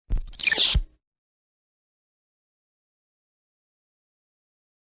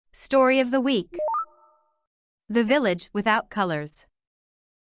Story of the week. The village without colors.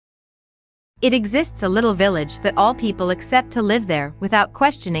 It exists a little village that all people accept to live there without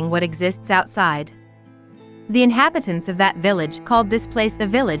questioning what exists outside. The inhabitants of that village called this place a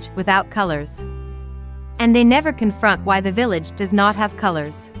village without colors. And they never confront why the village does not have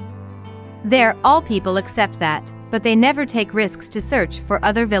colors. There, all people accept that, but they never take risks to search for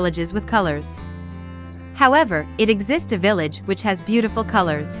other villages with colors. However, it exists a village which has beautiful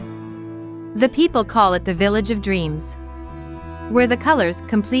colors. The people call it the Village of Dreams, where the colors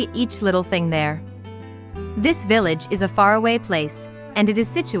complete each little thing there. This village is a faraway place, and it is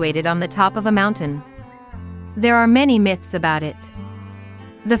situated on the top of a mountain. There are many myths about it.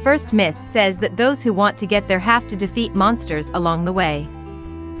 The first myth says that those who want to get there have to defeat monsters along the way.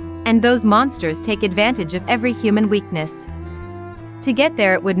 And those monsters take advantage of every human weakness. To get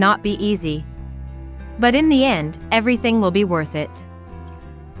there it would not be easy. But in the end, everything will be worth it.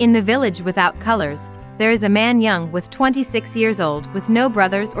 In the village without colors, there is a man young with 26 years old with no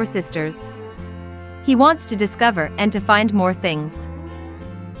brothers or sisters. He wants to discover and to find more things.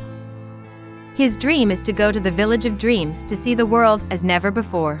 His dream is to go to the Village of Dreams to see the world as never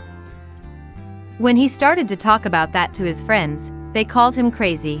before. When he started to talk about that to his friends, they called him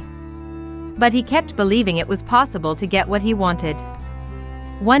crazy. But he kept believing it was possible to get what he wanted.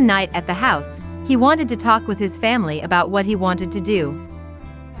 One night at the house, he wanted to talk with his family about what he wanted to do.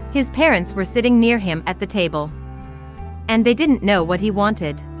 His parents were sitting near him at the table. And they didn't know what he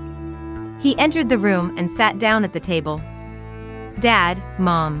wanted. He entered the room and sat down at the table. "Dad,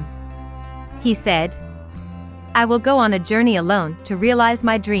 Mom," he said, "I will go on a journey alone to realize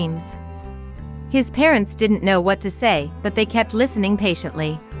my dreams." His parents didn't know what to say, but they kept listening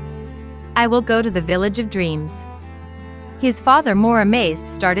patiently. "I will go to the Village of Dreams." His father, more amazed,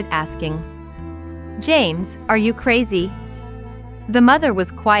 started asking, "James, are you crazy?" The mother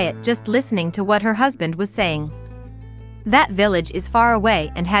was quiet, just listening to what her husband was saying. That village is far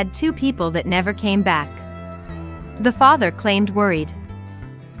away and had two people that never came back. The father claimed worried.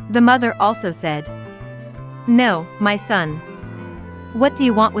 The mother also said, "No, my son. What do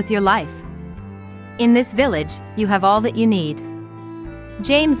you want with your life? In this village, you have all that you need."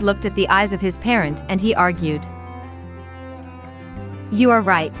 James looked at the eyes of his parent and he argued, "You are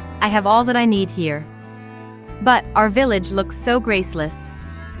right, I have all that I need here. But our village looks so graceless.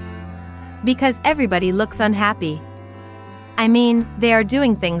 Because everybody looks unhappy. I mean, they are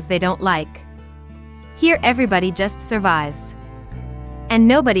doing things they don't like. Here everybody just survives. And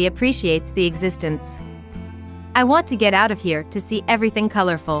nobody appreciates the existence. I want to get out of here to see everything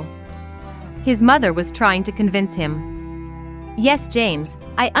colorful." His mother was trying to convince him. "Yes, James,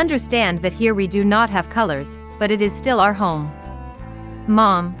 I understand that here we do not have colors, but it is still our home.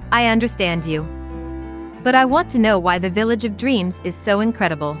 Mom, I understand you. But I want to know why the Village of Dreams is so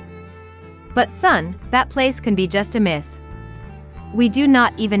incredible." "But son, that place can be just a myth. We do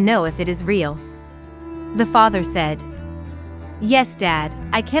not even know if it is real," the father said. "Yes, Dad,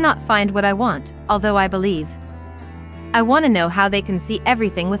 I cannot find what I want, although I believe. I want to know how they can see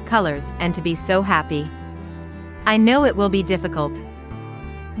everything with colors and to be so happy. I know it will be difficult.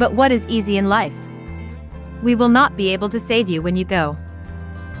 But what is easy in life? We will not be able to save you when you go.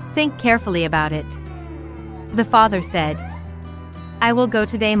 Think carefully about it," the father said. "I will go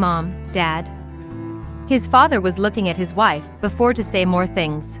today, Mom, Dad." His father was looking at his wife before to say more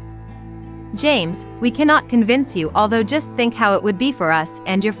things. "James, we cannot convince you, although just think how it would be for us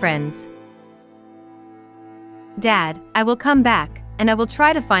and your friends." "Dad, I will come back, and I will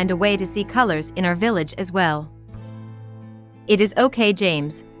try to find a way to see colors in our village as well." "It is okay,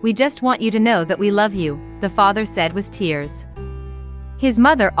 James, we just want you to know that we love you," the father said with tears. His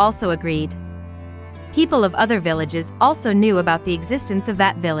mother also agreed. People of other villages also knew about the existence of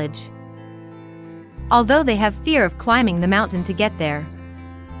that village. Although they have fear of climbing the mountain to get there.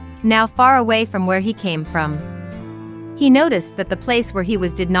 Now far away from where he came from. He noticed that the place where he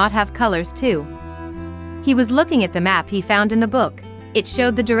was did not have colors too. He was looking at the map he found in the book. It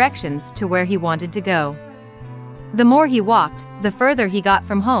showed the directions to where he wanted to go. The more he walked, the further he got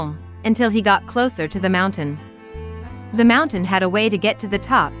from home, until he got closer to the mountain. The mountain had a way to get to the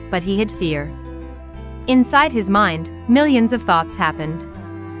top, but he had fear. Inside his mind, millions of thoughts happened.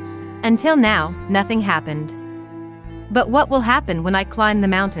 Until now, nothing happened. But what will happen when I climb the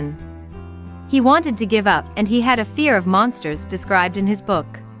mountain? He wanted to give up and he had a fear of monsters described in his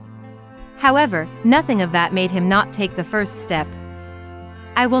book. However, nothing of that made him not take the first step.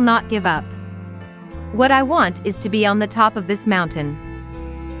 "I will not give up. What I want is to be on the top of this mountain."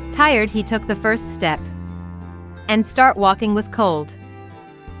 Tired, he took the first step. And start walking with cold.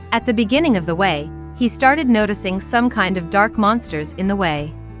 At the beginning of the way, he started noticing some kind of dark monsters in the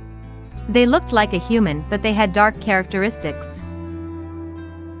way. They looked like a human, but they had dark characteristics.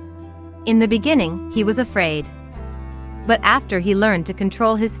 In the beginning, he was afraid. But after he learned to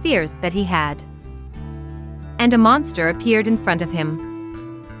control his fears that he had. And a monster appeared in front of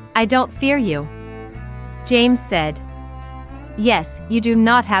him. "I don't fear you," James said. "Yes, you do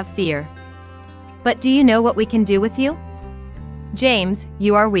not have fear. But do you know what we can do with you? James,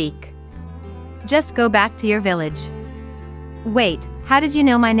 you are weak. Just go back to your village." "Wait, how did you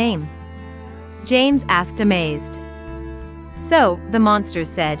know my name?" James asked, amazed. "So," the monster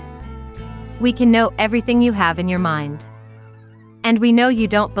said, "we can know everything you have in your mind. And we know you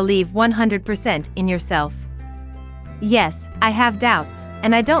don't believe 100% in yourself." "Yes, I have doubts,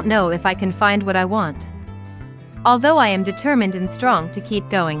 and I don't know if I can find what I want. Although I am determined and strong to keep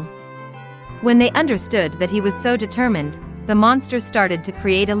going." When they understood that he was so determined, the monster started to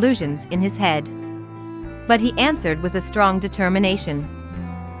create illusions in his head. But he answered with a strong determination.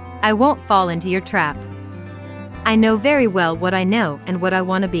 "I won't fall into your trap. I know very well what I know and what I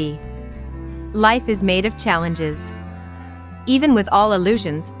want to be. Life is made of challenges." Even with all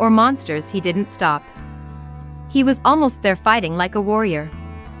illusions or monsters, he didn't stop. He was almost there, fighting like a warrior.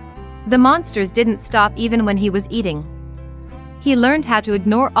 The monsters didn't stop even when he was eating. He learned how to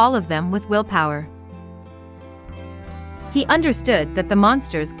ignore all of them with willpower. He understood that the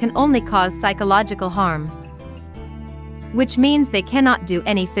monsters can only cause psychological harm, which means they cannot do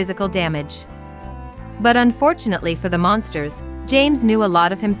any physical damage. But unfortunately for the monsters, James knew a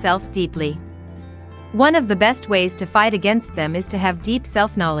lot of himself deeply. One of the best ways to fight against them is to have deep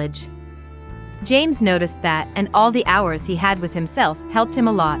self-knowledge. James noticed that, and all the hours he had with himself helped him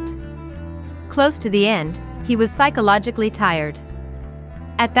a lot. Close to the end, he was psychologically tired.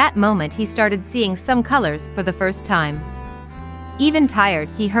 At that moment he started seeing some colors for the first time. Even tired,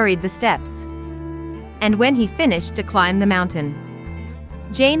 he hurried the steps. And when he finished to climb the mountain,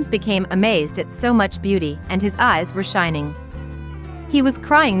 James became amazed at so much beauty, and his eyes were shining. He was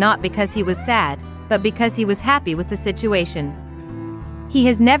crying not because he was sad, but because he was happy with the situation. He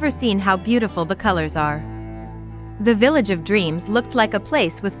has never seen how beautiful the colors are. The village of dreams looked like a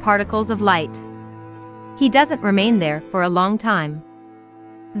place with particles of light. He doesn't remain there for a long time.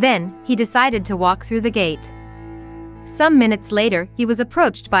 Then, he decided to walk through the gate. Some minutes later, he was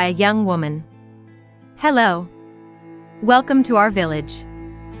approached by a young woman. "Hello. Welcome to our village,"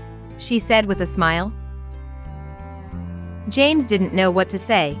 she said with a smile. James didn't know what to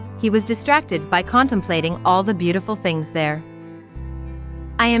say. He was distracted by contemplating all the beautiful things there.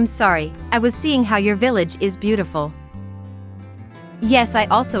 "I am sorry, I was seeing how your village is beautiful." "Yes, I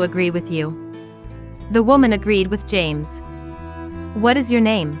also agree with you," the woman agreed with James. "What is your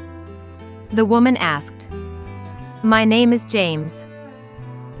name?" the woman asked. "My name is James."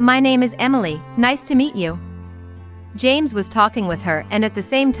 "My name is Emily, nice to meet you." James was talking with her, and at the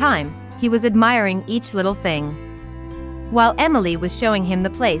same time, he was admiring each little thing. While Emily was showing him the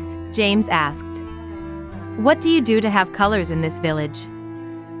place, James asked, "What do you do to have colors in this village?"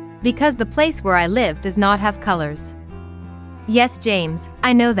 "Because the place where I live does not have colors." "Yes, James,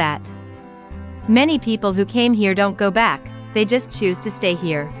 I know that. Many people who came here don't go back, they just choose to stay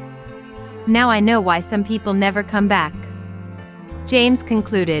here. Now I know why some people never come back," James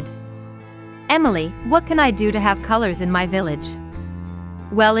concluded. "Emily, what can I do to have colors in my village?"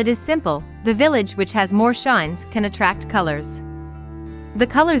 "Well, it is simple. The village which has more shines can attract colors. The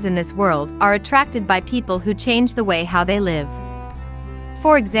colors in this world are attracted by people who change the way how they live.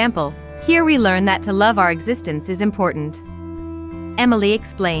 For example, here we learn that to love our existence is important," Emily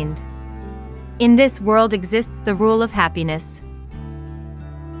explained. "In this world exists the rule of happiness."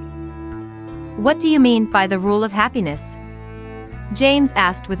 "What do you mean by the rule of happiness?" James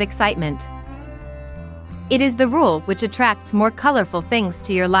asked with excitement. "It is the rule which attracts more colorful things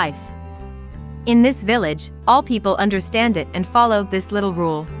to your life. In this village, all people understand it and follow this little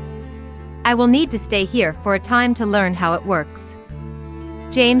rule. I will need to stay here for a time to learn how it works,"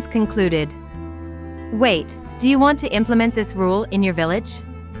 James concluded. "Wait, do you want to implement this rule in your village?"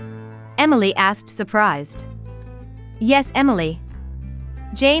 Emily asked, surprised. "Yes, Emily."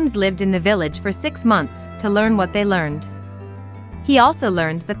 James lived in the village for 6 months to learn what they learned. He also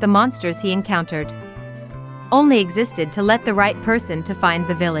learned that the monsters he encountered only existed to let the right person to find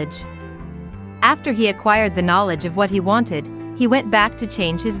the village. After he acquired the knowledge of what he wanted, he went back to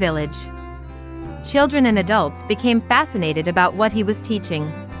change his village. Children and adults became fascinated about what he was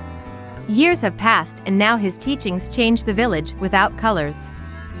teaching. Years have passed, and now his teachings changed the village without colors.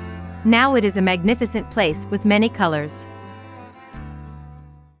 Now it is a magnificent place with many colors.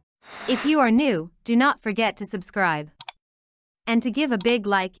 If you are new, do not forget to subscribe and to give a big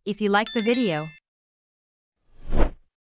like if you like the video.